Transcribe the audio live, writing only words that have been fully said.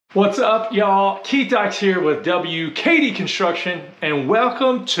What's up, y'all? Keith Dykes here with W.K.D. Construction, and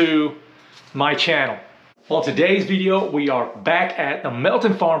welcome to my channel. On today's video, we are back at the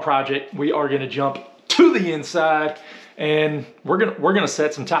Melton Farm project. We are gonna jump to the inside, and we're gonna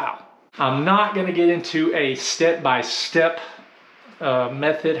set some tile. I'm not gonna get into a step-by-step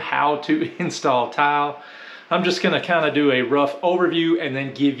method how to install tile. I'm just gonna kind of do a rough overview and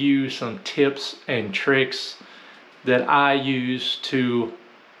then give you some tips and tricks that I use to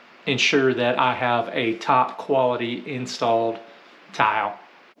ensure that I have a top quality installed tile.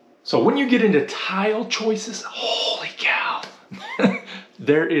 So when you get into tile choices, holy cow,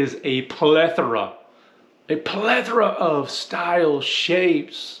 there is a plethora of styles,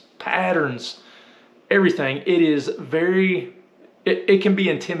 shapes, patterns, everything. It is very, it can be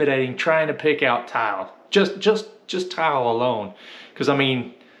intimidating trying to pick out tile, just tile alone. Because I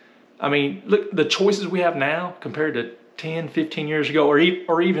mean, look, the choices we have now compared to 10, 15 years ago,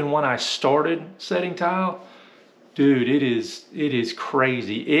 or even when I started setting tile, dude, it is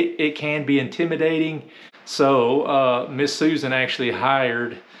crazy. It can be intimidating. So Miss Susan actually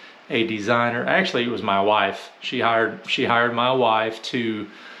hired a designer. Actually, it was my wife. She hired my wife to,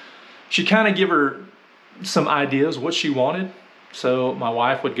 she kind of give her some ideas what she wanted. So my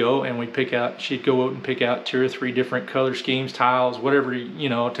wife would go and she'd go out and pick out 2 or 3 different color schemes, tiles, whatever, you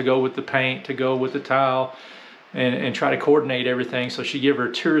know, to go with the paint, to go with the tile, and try to coordinate everything. So she gave her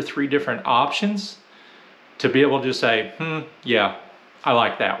 2 or 3 different options to be able to just say, yeah, I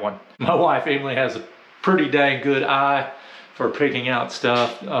like that one. My wife, Emily, has a pretty dang good eye for picking out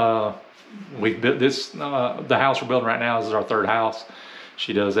stuff. We've built this, the house we're building right now is our 3rd house.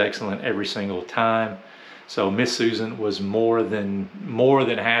 She does excellent every single time. So Miss Susan was more than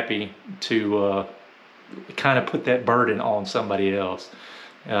happy to kind of put that burden on somebody else.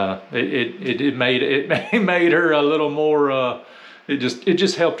 It made her a little more. It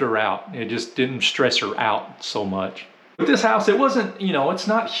just helped her out. It just didn't stress her out so much. With this house, it wasn't, you know, it's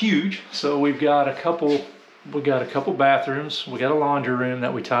not huge. So we've got a couple bathrooms. We got a laundry room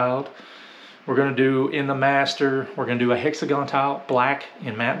that we tiled. We're gonna do in the master. We're gonna do a hexagon tile, black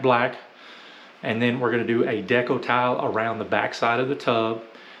in matte black. And then we're gonna do a deco tile around the back side of the tub.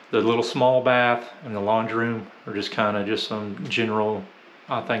 The little small bath and the laundry room are just kind of just some general,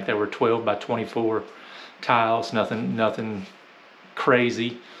 I think they were 12 by 24 tiles, nothing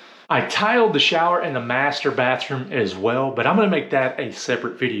crazy. I tiled the shower and the master bathroom as well, but I'm gonna make that a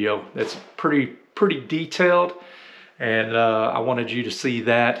separate video. That's pretty detailed, and I wanted you to see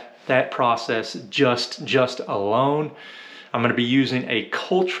that process just alone. I'm gonna be using a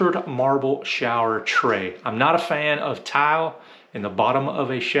cultured marble shower tray. I'm not a fan of tile in the bottom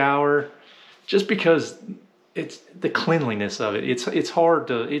of a shower just because it's the cleanliness of it. It's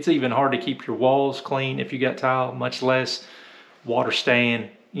even hard to keep your walls clean if you got tile, much less water staying,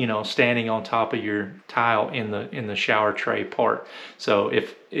 you know, standing on top of your tile in the shower tray part. So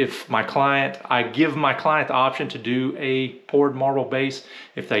if I give my client the option to do a poured marble base.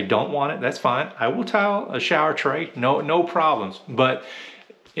 If they don't want it, that's fine. I will tile a shower tray, no problems. But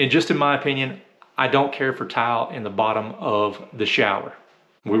in my opinion, I don't care for tile in the bottom of the shower.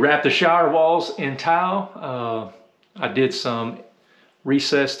 We wrapped the shower walls in tile. I did some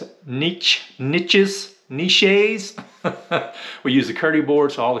recessed niches. We use the Curdy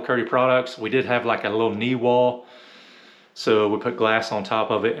board, so all the Curdy products. We did have like a little knee wall, so we put glass on top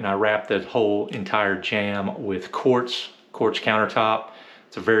of it, and I wrapped that whole entire jam with quartz countertop.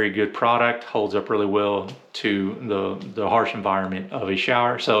 It's a very good product, holds up really well to the harsh environment of a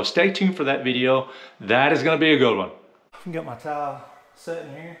shower. So stay tuned for that video. That is gonna be a good one. I've got my tile set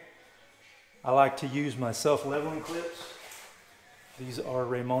in here. I like to use my self-leveling clips. These are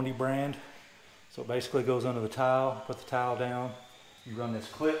Raimondi brand. So it basically goes under the tile, put the tile down, you run this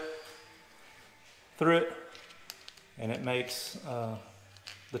clip through it, and it makes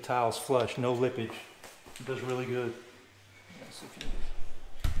the tiles flush, no lippage. It does really good. Let's see if you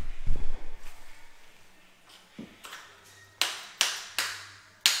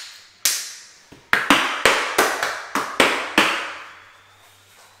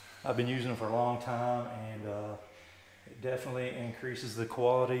I've been using them for a long time, and it definitely increases the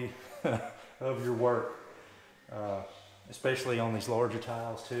quality of your work, especially on these larger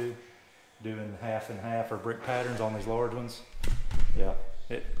tiles too. Doing half and half or brick patterns on these large ones. Yeah,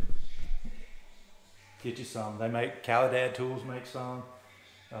 it get you some. They make, Calidad tools make some,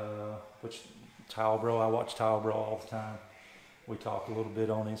 which Tile Bro, I watch Tile Bro all the time. We talk a little bit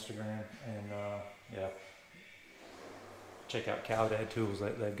on Instagram, and yeah. Check out Calidad tools,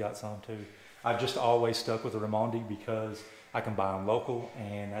 they've got some too. I've just always stuck with the Raimondi because I can buy them local,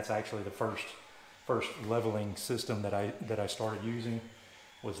 and that's actually the first leveling system that I started using.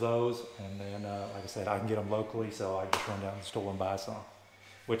 was those. And then, like I said, I can get them locally, so I just run down to the store and buy some.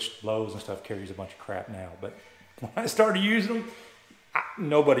 Which Lowe's and stuff carries a bunch of crap now. But when I started using them,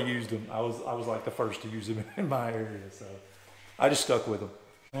 nobody used them. I was like the first to use them in my area, so I just stuck with them.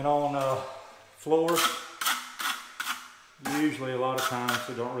 And on floor, usually a lot of times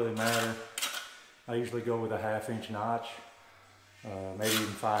it don't really matter. I usually go with a 1/2 inch notch, maybe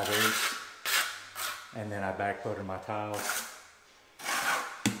even 5/8, and then I back butter my tiles.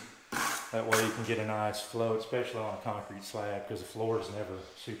 That way you can get a nice float, especially on a concrete slab, because the floor is never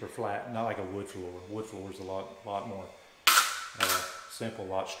super flat, not like a wood floor. Wood floor is a lot more simple, a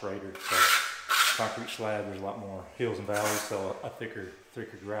lot straighter. So concrete slab, there's a lot more hills and valleys, so a thicker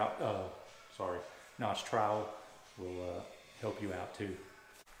grout, notch trowel will help you out too.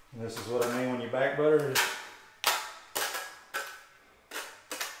 And this is what I mean when you back butter.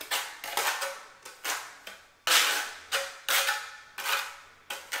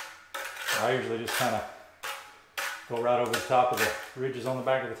 I usually just kind of go right over the top of the ridges on the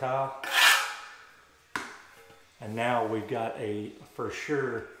back of the tile. And now we've got a for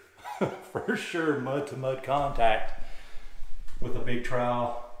sure mud to mud contact with a big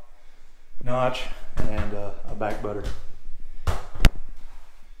trowel, notch, and a back butter.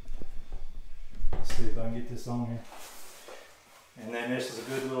 Let's see if I can get this on here. And then this is a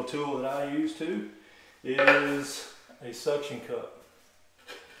good little tool that I use too, is a suction cup.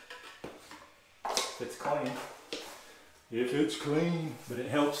 If it's clean. If it's clean, but it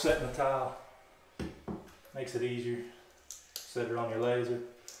helps setting the tile. Makes it easier. Set it on your laser.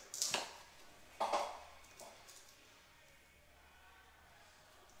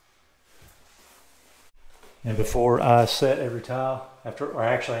 And before I set every tile, after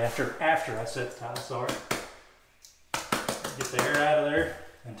I set the tile, sorry, get the air out of there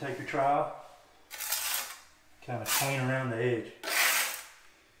and take your trowel, kind of clean around the edge.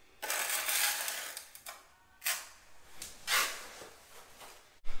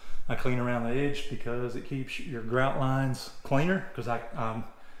 I clean around the edge because it keeps your grout lines cleaner. Because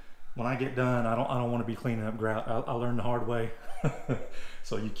when I get done, I don't want to be cleaning up grout. I learned the hard way.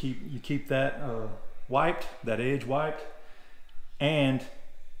 So you keep that wiped, that edge wiped, and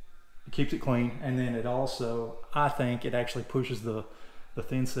it keeps it clean. And then it also, I think, it actually pushes the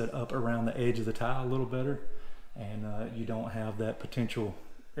thin set up around the edge of the tile a little better, and you don't have that potential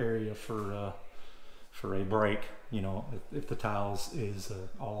area for a break. You know, if the tiles is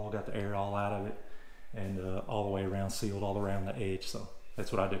all got the air all out of it, and all the way around, sealed all around the edge. So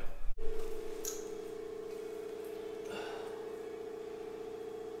that's what I do.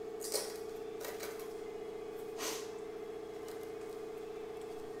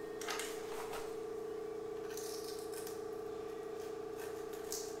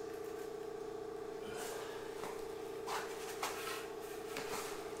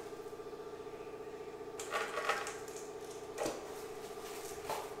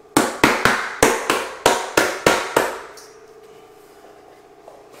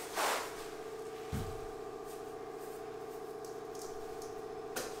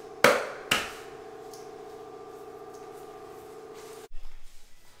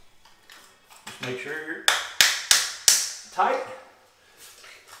 Make sure you're tight.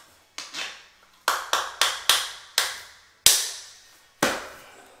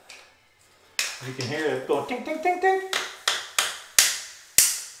 You can hear it going ting, ting, ting, ting.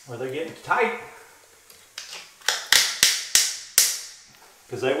 Or they're getting tight.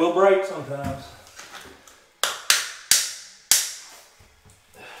 Because they will break sometimes.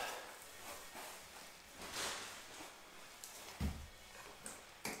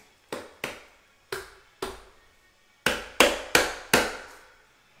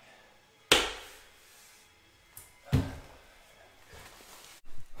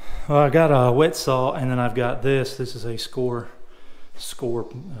 Well, I got a wet saw, and then I've got this. This is a score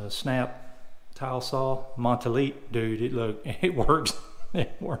snap tile saw, Montelite, dude. It works.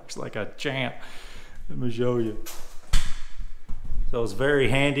 It works like a champ. Let me show you. So it's very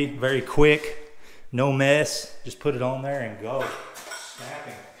handy, very quick, no mess. Just put it on there and go.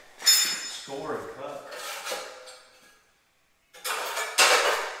 Snapping, score and cut.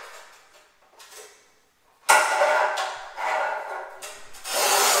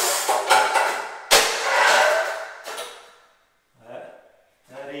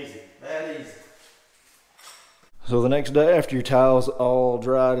 So the next day, after your tile's all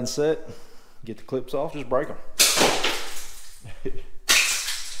dried and set, get the clips off, just break them.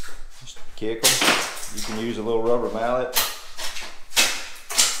 Just kick them. You can use a little rubber mallet,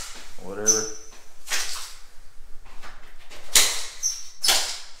 whatever.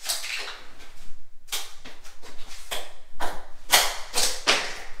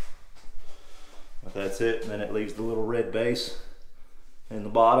 that's it. And then it leaves the little red base in the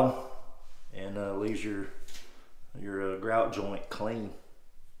bottom, and leaves your grout joint clean.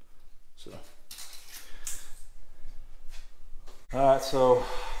 So, all right, so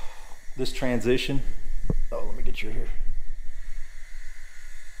this transition, oh, let me get you here.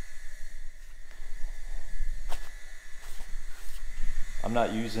 I'm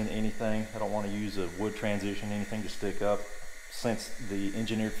not using anything. I don't want to use a wood transition, anything to stick up. Since the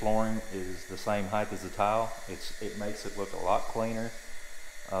engineered flooring is the same height as the tile, it makes it look a lot cleaner.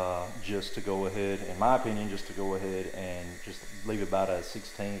 Just to go ahead, in my opinion, just to go ahead and just leave about a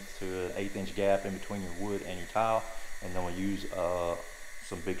 1/16 to an 1/8 inch gap in between your wood and your tile, and then we'll use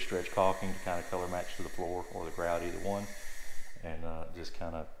some big stretch caulking to kind of color match to the floor or the grout, either one, and just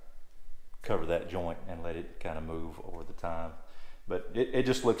kind of cover that joint and let it kind of move over the time. But it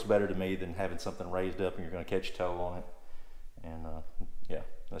just looks better to me than having something raised up and you're going to catch a toe on it. And yeah,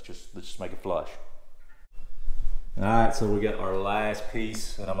 let's just make it flush. All right, so we got our last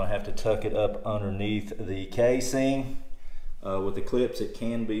piece, and I'm gonna have to tuck it up underneath the casing. With the clips, it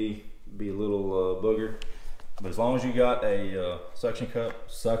can be a little booger, but as long as you got a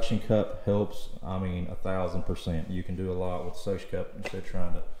suction cup helps. I mean, 1000%. You can do a lot with the suction cup instead of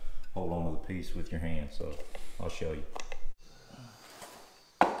trying to hold on to the piece with your hand. So I'll show you.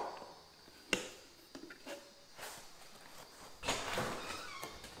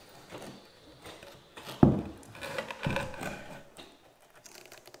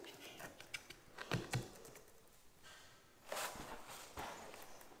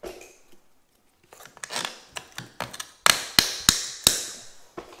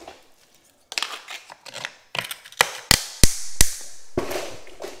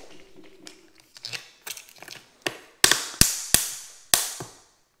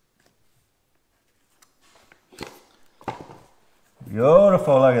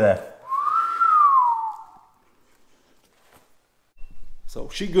 Beautiful, look at that. So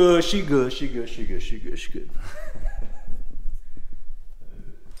she good. So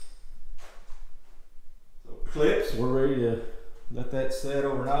clips, we're ready to let that set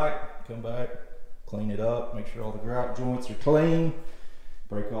overnight. Come back, clean it up, make sure all the grout joints are clean,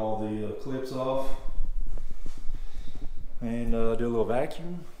 break all the clips off, and do a little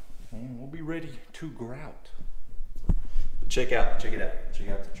vacuum, and we'll be ready to grout. Check it out. Check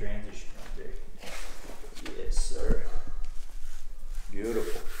out the transition right there. Yes, sir.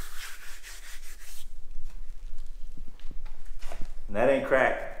 Beautiful. And that ain't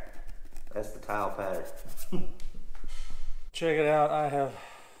cracked. That's the tile pattern. Check it out.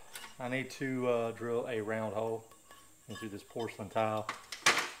 I need to drill a round hole into this porcelain tile.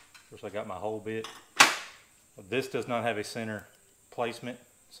 Of course, I got my hole bit. This does not have a center placement,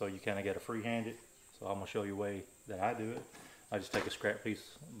 so you kind of got to freehand it. So I'm gonna show you a way that I do it. I just take a scrap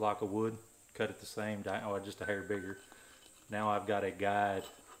block of wood, cut it the same, or just a hair bigger. Now I've got a guide,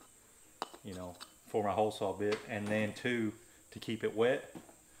 you know, for my hole saw bit, and then to keep it wet,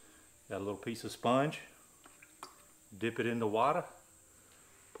 got a little piece of sponge, dip it in the water,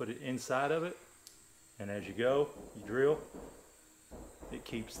 put it inside of it, and as you go, you drill. It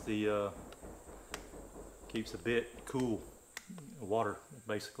keeps the bit cool. Water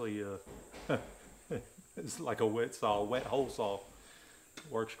basically. It's like a wet hole saw.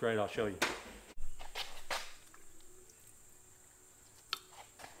 Works great, I'll show you.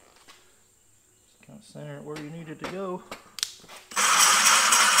 Just kind of center it where you need it to go.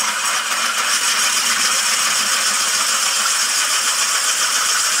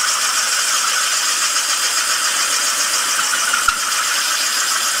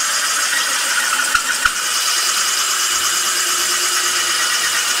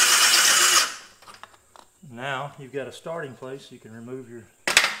 Now you've got a starting place. You can remove your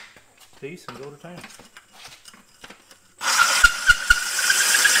piece and go to town.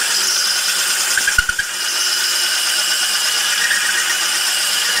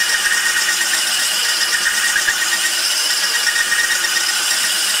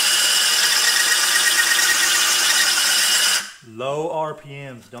 Low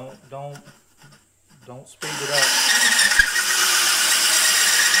RPMs. Don't speed it up.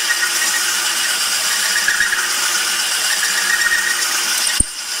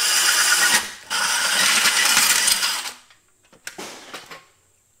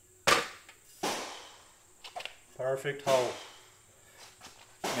 Perfect hole.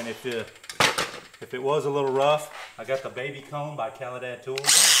 And if it was a little rough, I got the baby comb by Calidad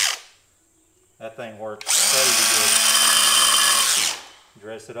tools. That thing works crazy good.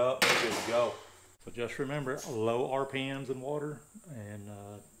 Dress it up, we're good to go. So just remember, low RPMs in water, and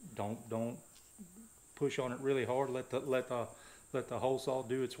don't push on it really hard. Let the hole saw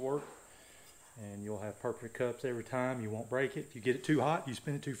do its work, and you'll have perfect cups every time. You won't break it. If you get it too hot, you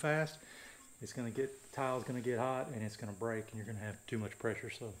spin it too fast, it's gonna get, the tile's gonna get hot and it's gonna break and you're gonna have too much pressure.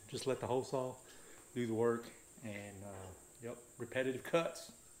 So just let the hole saw do the work, and yep, repetitive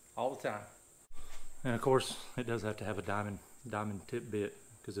cuts all the time. And of course, it does have to have a diamond tip bit,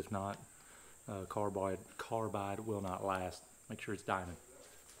 because if not, carbide will not last. Make sure it's diamond.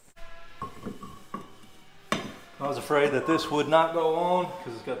 I was afraid that this would not go on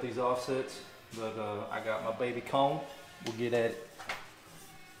because it's got these offsets, but I got my baby comb. We'll get at it.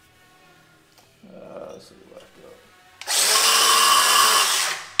 Let's see what I've got.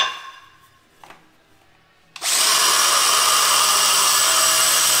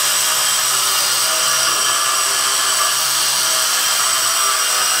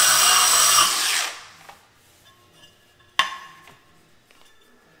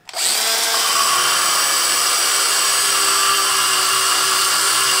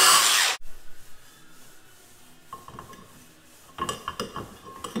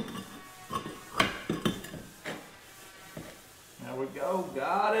 There we go,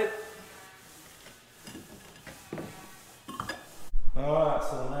 got it. Alright,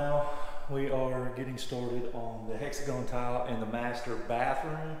 so now we are getting started on the hexagon tile in the master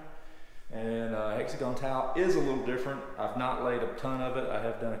bathroom. And hexagon tile is a little different. I've not laid a ton of it. I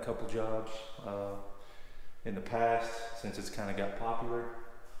have done a couple jobs in the past since it's kind of got popular.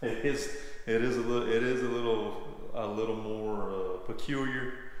 It is a little more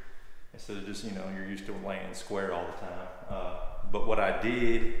peculiar. Instead of just, you know, you're used to laying square all the time. But what I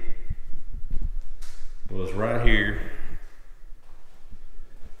did was right here,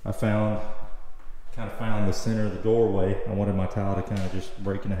 I kind of found the center of the doorway. I wanted my tile to kind of just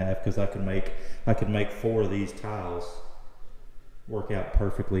break in half because I could make 4 of these tiles work out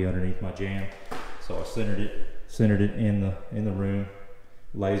perfectly underneath my jamb. So I centered it in the room,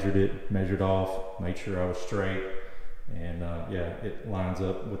 lasered it, measured off, made sure I was straight. And yeah, it lines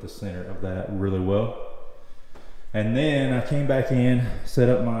up with the center of that really well. And then I came back in, set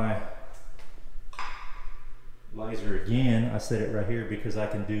up my laser again. I set it right here because I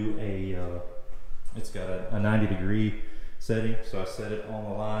can do it's got a 90-degree setting. So I set it on the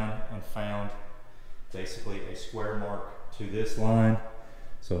line and found basically a square mark to this line.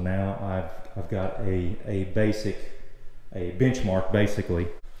 So now I've got a benchmark basically.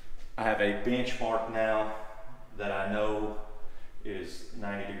 I have a benchmark now that I know is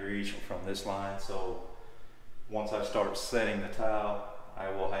 90 degrees from this line. So once I start setting the tile, I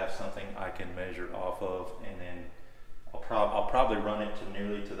will have something I can measure off of, and then I'll probably run it to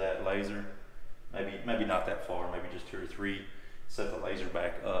nearly to that laser. Maybe not that far, maybe just 2 or 3. Set the laser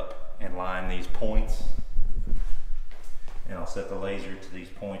back up and line these points. And I'll set the laser to these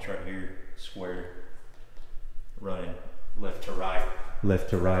points right here, square, running left to right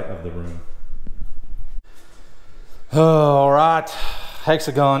of the room. All right,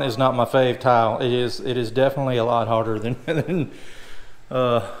 hexagon is not my fave tile. It is definitely a lot harder than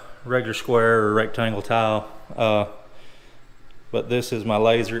regular square or rectangle tile. But this is my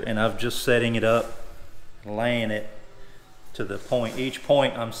laser, and I'm just setting it up, laying it to the point. Each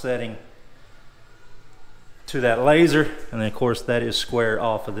point I'm setting to that laser, and then of course that is square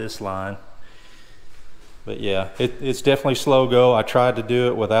off of this line. But yeah, it's definitely slow go. I tried to do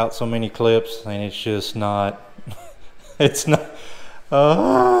it without so many clips, and it's just not. It's not.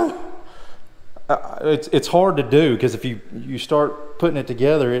 It's hard to do because if you start putting it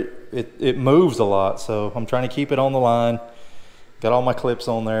together, it moves a lot. So I'm trying to keep it on the line. Got all my clips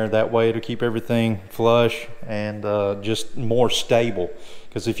on there that way to keep everything flush and just more stable.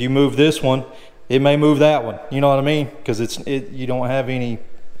 Because if you move this one, it may move that one. You know what I mean? Because you don't have any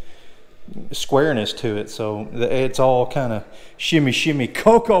squareness to it. So it's all kind of shimmy,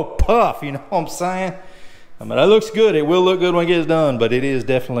 Cocoa Puff. You know what I'm saying? I mean, that looks good. It will look good when it gets done, but it is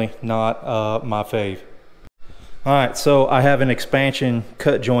definitely not my fave. All right, so I have an expansion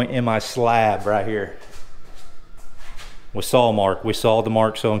cut joint in my slab right here. We saw the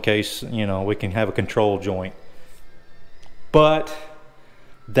mark, so in case, you know, we can have a control joint. But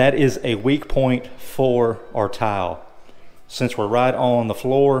that is a weak point for our tile. Since we're right on the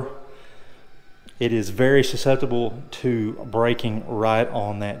floor, it is very susceptible to breaking right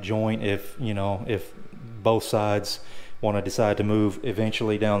on that joint if both sides want to decide to move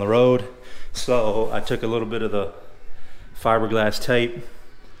eventually down the road. So I took a little bit of the fiberglass tape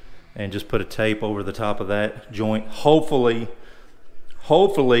and just put a tape over the top of that joint. Hopefully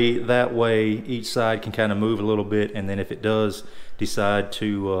that way each side can kind of move a little bit, and then if it does decide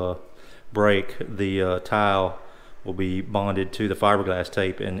to break, the tile will be bonded to the fiberglass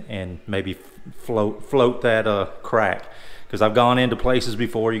tape and maybe float that crack. because I've gone into places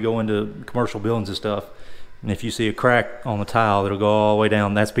before, you go into commercial buildings and stuff, and if you see a crack on the tile, it'll go all the way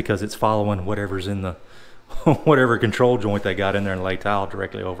down. That's because it's following whatever's in the whatever control joint they got in there and lay tile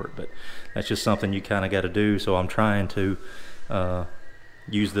directly over it. But that's just something you kind of got to do. So I'm trying to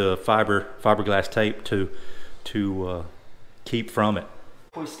use the fiberglass tape to keep from it.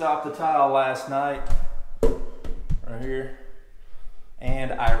 We stopped the tile last night right here,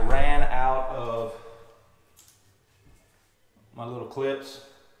 and I ran out of my little clips.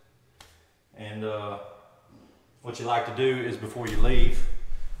 And what you like to do is before you leave,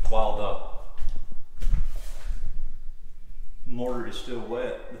 while the mortar is still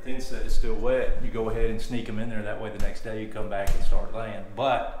wet, the thin set is still wet, you go ahead and sneak them in there. That way the next day you come back and start laying.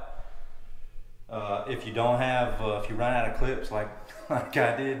 But if you don't have, if you run out of clips like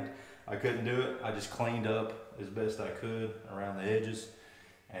I did, I couldn't do it. I just cleaned up as best I could around the edges.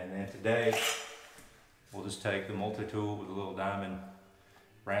 And then today, we'll just take the multi-tool with a little diamond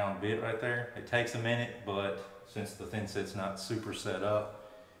round bit right there. It takes a minute, but since the thin set's not super set up,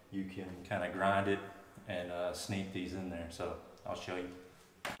 you can kind of grind it and sneak these in there. So I'll show you.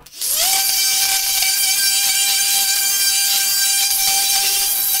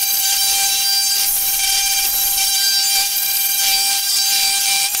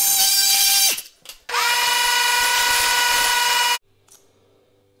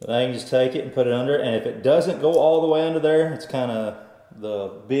 So I can just take it and put it under, and if it doesn't go all the way under there, it's kind of,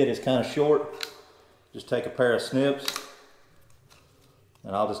 the bit is kind of short, just take a pair of snips,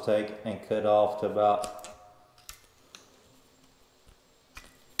 and I'll just take and cut off to about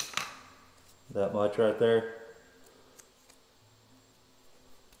that much right there.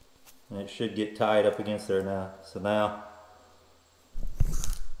 And it should get tied up against there now. So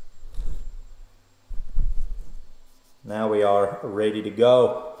now we are ready to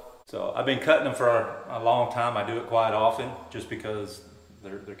go. So I've been cutting them for a long time. I do it quite often just because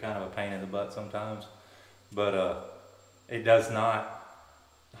they're kind of a pain in the butt sometimes. But it does not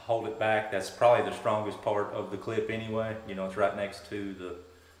hold it back. That's probably the strongest part of the clip anyway. You know, it's right next to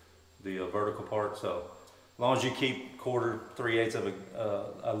the vertical part. So as long as you keep 1/4, 3/8 of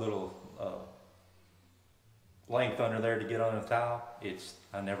a little length under there to get on the tile,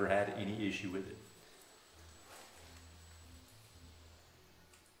 I never had any issue with it.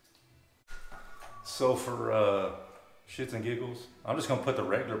 So for shits and giggles, I'm just gonna put the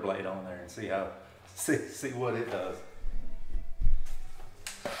regular blade on there and see what it does.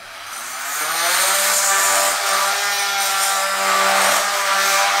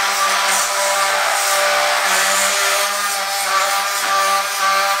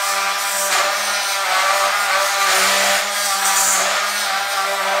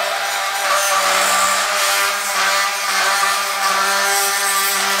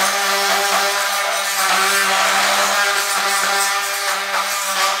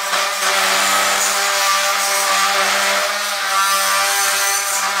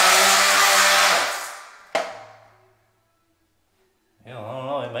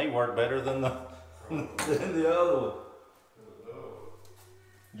 Better than the other one.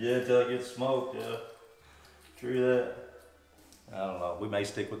 Yeah, until it gets smoked, yeah. True that. I don't know. We may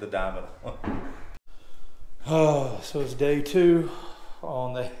stick with the diamond. Oh, so it's day 2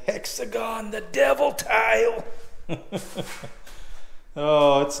 on the hexagon, the devil tile.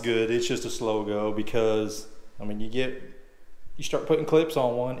 Oh, it's good. It's just a slow go because, I mean, you start putting clips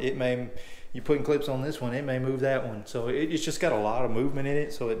on one, you're putting clips on this one, it may move that one. So it's just got a lot of movement in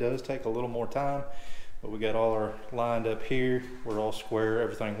it, so it does take a little more time. But we got all our lined up here. We're all square.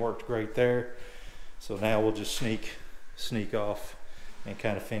 Everything worked great there. So now we'll just sneak off and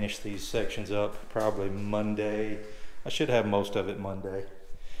kind of finish these sections up probably Monday. I should have most of it Monday.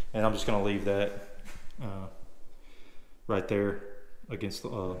 And I'm just going to leave that right there against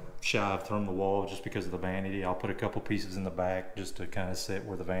the shive from the wall just because of the vanity. I'll put a couple pieces in the back just to kind of set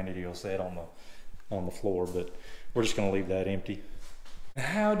where the vanity will set on the floor, but we're just going to leave that empty.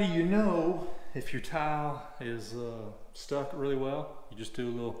 How do you know if your tile is stuck really well? You just do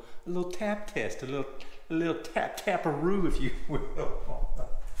a little tap test, a little tap-taparoo, if you will.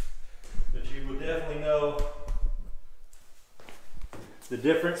 But you will definitely know the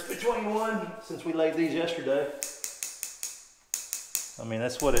difference between one since we laid these yesterday. I mean,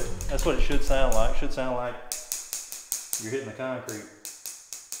 that's what it should sound like. It should sound like you're hitting the concrete.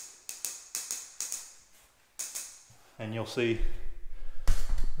 And you'll see,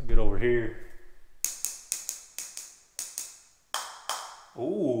 I'll get over here.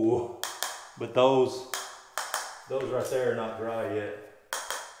 Ooh, but those right there are not dry yet.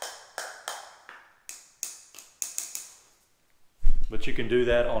 But you can do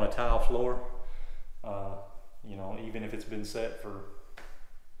that on a tile floor. You know, even if it's been set for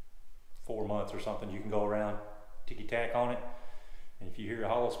 4 months or something, you can go around, ticky tack on it, and if you hear a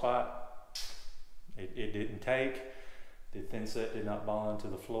hollow spot, it didn't take. The thin set did not bond to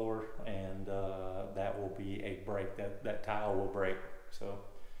the floor, and that will be a break. That tile will break. So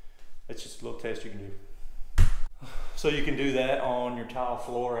it's just a little test you can do. So you can do that on your tile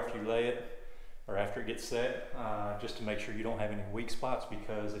floor after you lay it, or after it gets set, just to make sure you don't have any weak spots,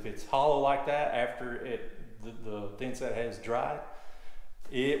 because if it's hollow like that after the thin set has dried,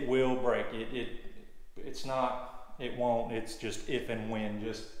 it will break. It won't, it's just if and when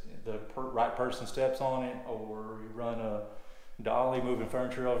just the right person steps on it, or you run a dolly moving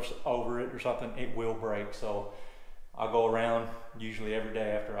furniture over it or something, it will break. So I'll go around usually every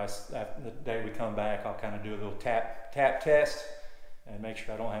day after the day we come back. I'll kind of do a little tap test and make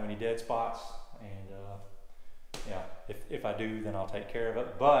sure I don't have any dead spots. And yeah, if I do, then I'll take care of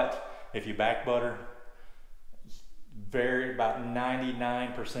it. But if you back butter, about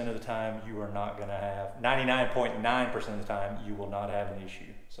 99% of the time you are not going to have, 99.9% of the time you will not have an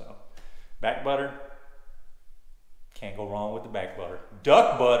issue. So back butter, can't go wrong with the back butter.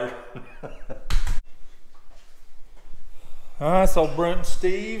 Duck butter. All right, so Brent and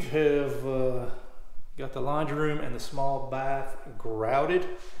Steve have got the laundry room and the small bath grouted.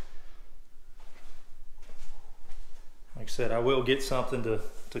 Like I said, I will get something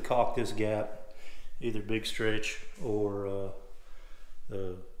to caulk this gap, either big stretch or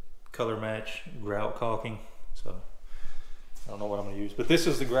the color match grout caulking. So I don't know what I'm going to use, but this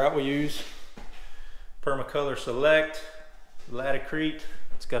is the grout we use. Permacolor Select Laticrete.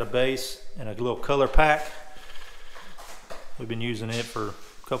 It's got a base and a little color pack. We've been using it for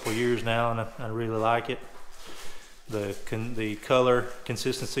a couple of years now, and I really like it. The color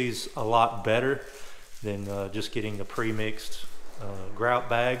consistency is a lot better than just getting the pre-mixed grout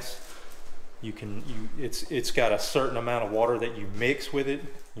bags. It's got a certain amount of water that you mix with it.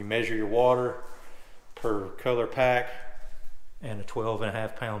 You measure your water per color pack and a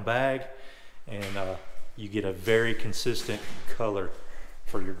 12.5 pound bag, and you get a very consistent color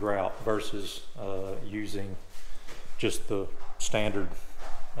for your grout versus using just the standard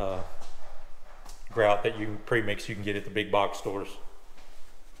grout that you pre-mix you can get at the big box stores.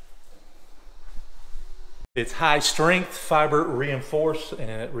 It's high strength, fiber reinforced, and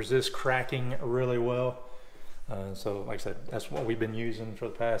it resists cracking really well. So like I said, that's what we've been using for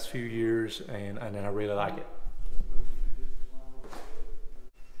the past few years, and I really like it.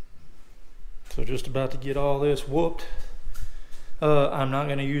 So just about to get all this whooped. I'm not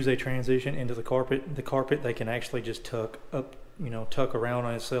going to use a transition into the carpet. The carpet, they can actually just tuck up, tuck around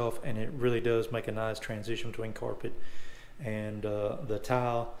on itself, and it really does make a nice transition between carpet and the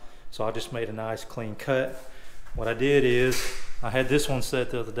tile. So I just made a nice clean cut. What I did is, I had this one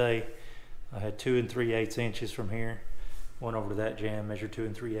set the other day. I had 2 3/8 inches from here. Went over to that jam, measured 2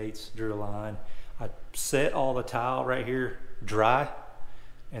 3/8, drew a line. I set all the tile right here dry,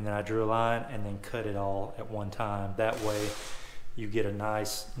 and then I drew a line and then cut it all at one time. That way you get a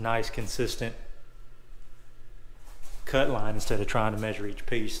nice consistent cut line instead of trying to measure each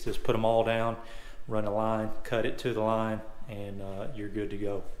piece. Just put them all down, run a line, cut it to the line, and you're good to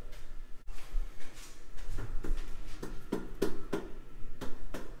go.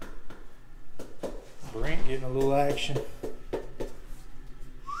 Brent getting a little action.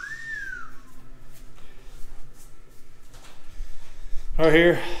 Right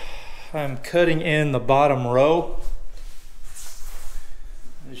here, I'm cutting in the bottom row.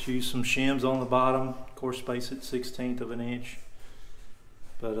 Just use some shims on the bottom. Of course, space it 1/16 of an inch.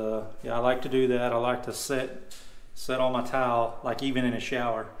 But yeah, I like to do that. I like to set on my tile, like even in a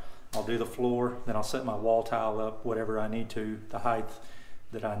shower. I'll do the floor, then I'll set my wall tile up, whatever I need to, the height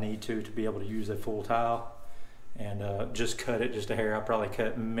that I need to be able to use a full tile, and just cut it just a hair. I probably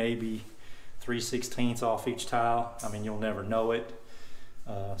cut maybe 3/16 off each tile. I mean, you'll never know it,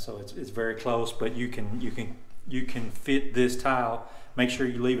 so it's very close. But you can fit this tile. Make sure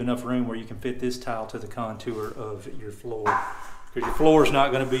you leave enough room where you can fit this tile to the contour of your floor, because your floor is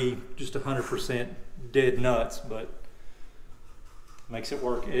not going to be just 100% dead nuts, but makes it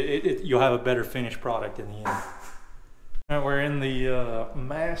work. You'll have a better finished product in the end. All right, we're in the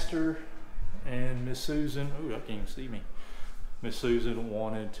master, and Miss Susan, ooh, I can't even see me. Miss Susan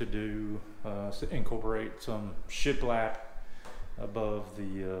wanted to do, incorporate some shiplap above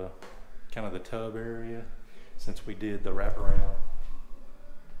the kind of the tub area, since we did the wraparound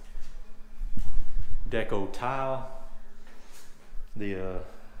deco tile. The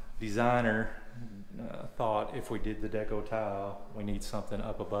designer thought if we did the deco tile, we need something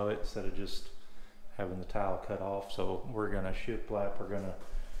up above it instead of just having the tile cut off. So we're gonna shiplap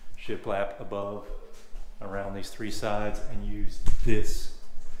above around these three sides and use this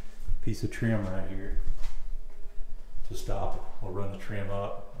piece of trim right here to stop it. We'll run the trim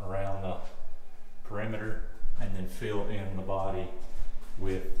up around the perimeter and then fill in the body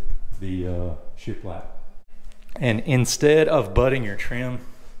with the shiplap. And instead of butting your trim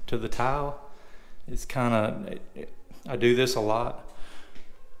to the tile, it's kind of, I do this a lot.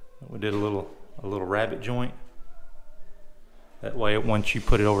 We did a little rabbet joint. That way, once you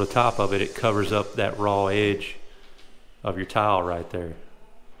put it over the top of it, it covers up that raw edge of your tile right there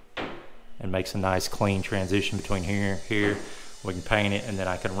and makes a nice clean transition between here and here. We can paint it, and then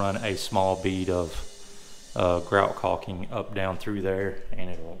I can run a small bead of grout caulking up down through there,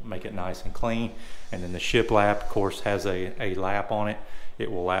 and it'll make it nice and clean. And then the shiplap, of course, has a lap on it.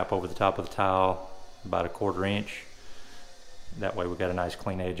 It will lap over the top of the tile about 1/4 inch. That way we got a nice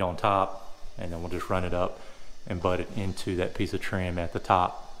clean edge on top, and then we'll just run it up and butt it into that piece of trim at the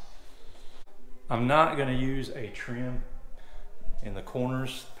top. I'm not going to use a trim in the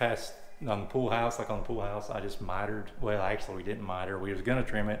corners past on the pool house. Like on the pool house, I just mitered. Well, actually we didn't miter. We was going to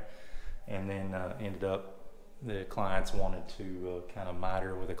trim it, and then ended up the clients wanted to kind of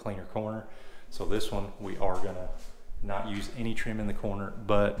miter with a cleaner corner. So this one we are going to not use any trim in the corner,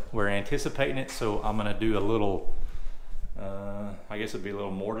 but we're anticipating it, so I'm going to do a little I guess it'd be a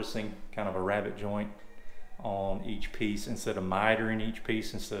little mortising, kind of a rabbet joint on each piece instead of mitering each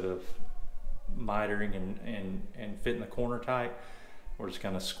piece. Instead of mitering and fitting the corner tight, we're just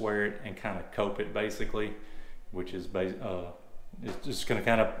going to square it and kind of cope it basically, which is it's just going to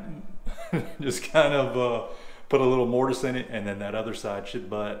kind of put a little mortise in it, and then that other side should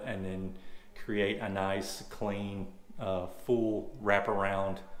butt, and then create a nice clean full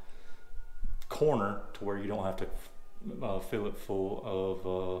wraparound corner to where you don't have to fill it full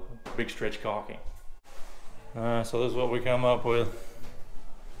of big stretch caulking. So this is what we come up with.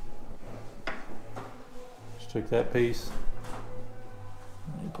 Just took that piece.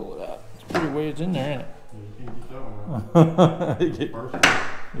 Let me pull it out. It's pretty wedged in there, ain't it?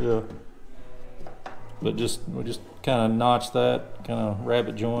 Yeah. But we just kind of notch that, kind of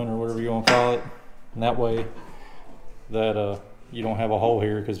rabbet joint or whatever you want to call it. And that way that you don't have a hole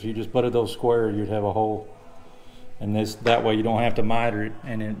here, because if you just butted those square, you'd have a hole. And that way you don't have to miter it,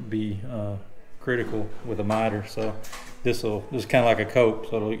 and it'd be critical with a miter. So this is kind of like a cope,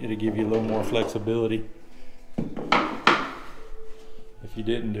 so it'll give you a little more flexibility. If you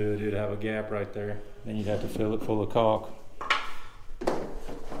didn't do it, it'd have a gap right there. Then you'd have to fill it full of caulk.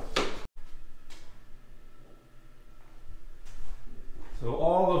 So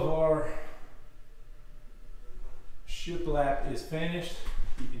all of our shiplap is finished.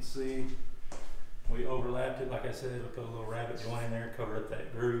 You can see we overlapped it, like I said. We put a little rabbet joint in there, cover up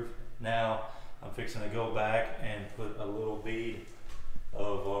that groove. Now I'm fixing to go back and put a little bead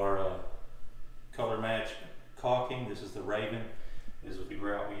of our color match caulking. This is the Raven. This is the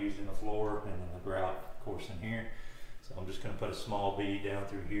grout we used in the floor, and then the grout, of course, in here. So I'm just going to put a small bead down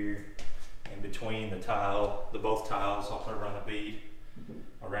through here, in between the tile, both tiles. I'll run a bead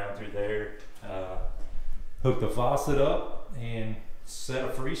around through there. Hook the faucet up and set a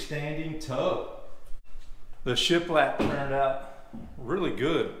freestanding tub. The shiplap turned out really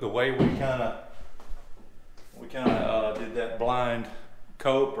good. The way we kind of did that blind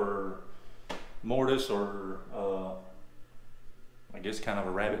cope or mortise, or I guess kind of a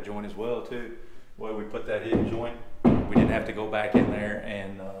rabbet joint as well too. The way we put that hidden joint, we didn't have to go back in there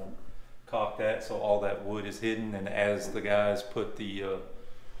and caulk that, so all that wood is hidden. And as the guys put the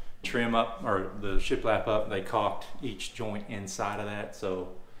trim up, or the shiplap up, they caulked each joint inside of that, so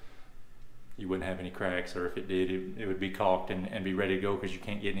you wouldn't have any cracks, or if it did, it would be caulked and be ready to go, because you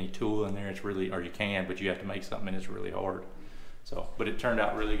can't get any tool in there. It's really, or you can, but you have to make something, and it's really hard. So, but it turned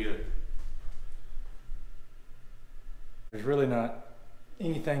out really good. There's really not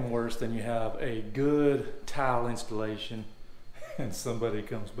anything worse than you have a good tile installation and somebody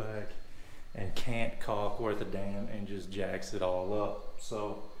comes back and can't caulk worth a damn and just jacks it all up.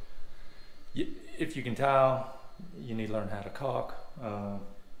 So if you can tile, you need to learn how to caulk.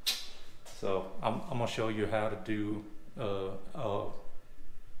 So I'm gonna show you how to do a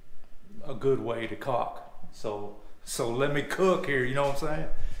good way to caulk. So let me cook here, you know what I'm saying?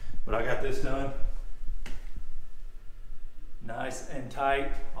 But I got this done. Nice and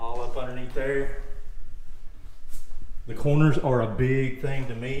tight, all up underneath there. The corners are a big thing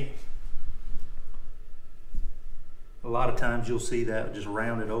to me. A lot of times you'll see that just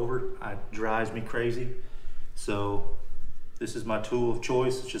rounded over. It drives me crazy. So this is my tool of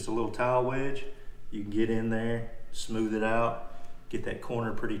choice. It's just a little towel wedge. You can get in there, smooth it out, get that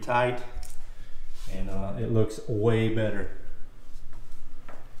corner pretty tight, and it looks way better.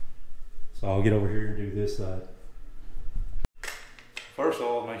 So I'll get over here and do this side. First of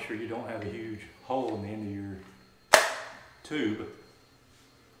all, make sure you don't have a huge hole in the end of your tube.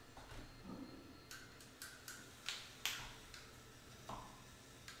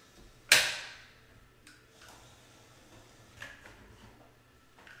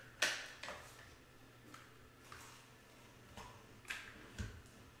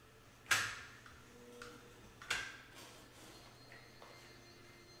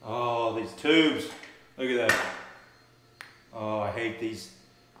 Oh, these tubes. Look at that. Oh, I hate these.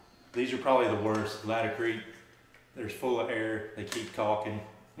 These are probably the worst. Latticrete. They're full of air. They keep caulking.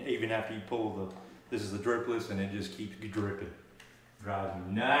 Even after you pull this is the dripless and it just keeps dripping. Drives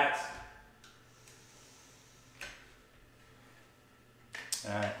me nuts.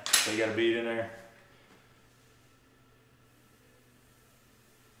 Alright, so you got a bead in there.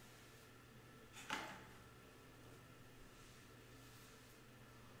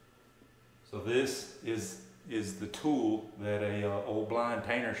 So this is the tool that a old blind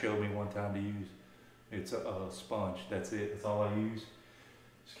painter showed me one time to use. It's a sponge. That's it. That's all I use.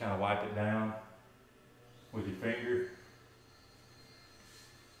 Just kind of wipe it down with your finger.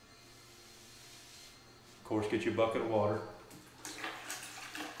 Of course, get you a bucket of water.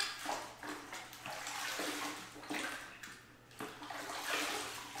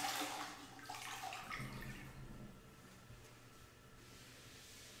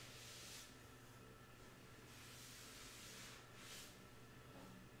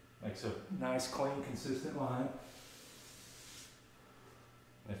 Makes a nice, clean, consistent line.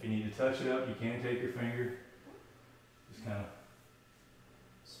 If you need to touch it up, you can take your finger. Just kind of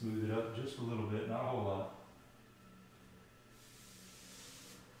smooth it up just a little bit, not a whole lot.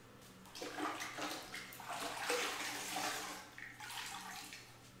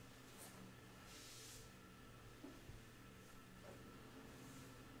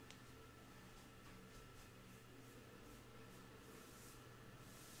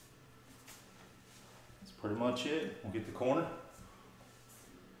 Pretty much it. We'll get the corner.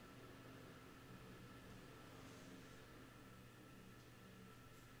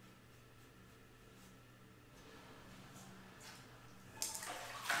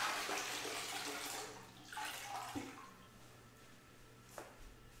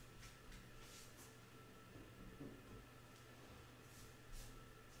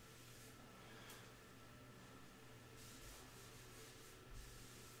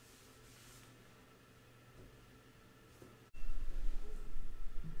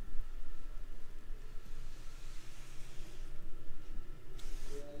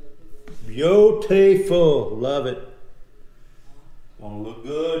 Beautiful, love it. Want to look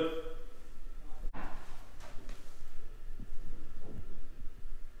good.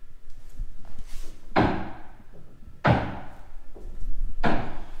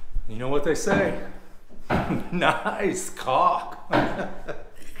 You know what they say? Nice caulk.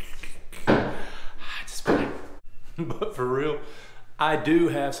 But for real, I do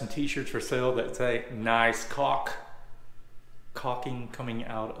have some t-shirts for sale that say nice caulk. Caulking coming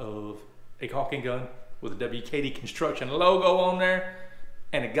out of a caulking gun with a W.K.D construction logo on there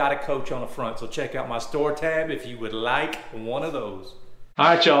and it got a coach on the front. So check out my store tab if you would like one of those. All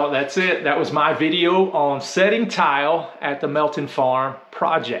right, y'all, that's it. That was my video on setting tile at the Melton Farm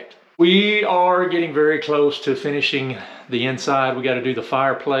project. We are getting very close to finishing the inside. We got to do the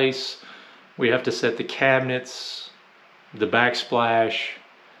fireplace. We have to set the cabinets, the backsplash.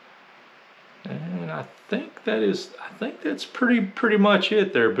 And I think that's pretty much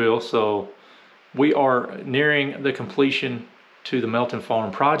it there, Bill. So we are nearing the completion to the Melton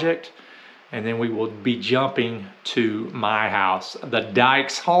Farm project, and then we will be jumping to my house, the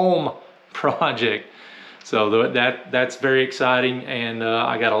Dykes Home project. So that's very exciting, and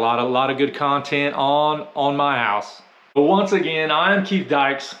I got a lot of good content on my house. But once again, I am Keith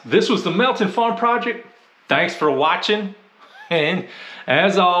Dykes. This was the Melton Farm project. Thanks for watching, and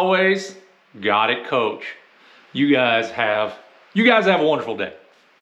as always, got it, coach. You guys have a wonderful day.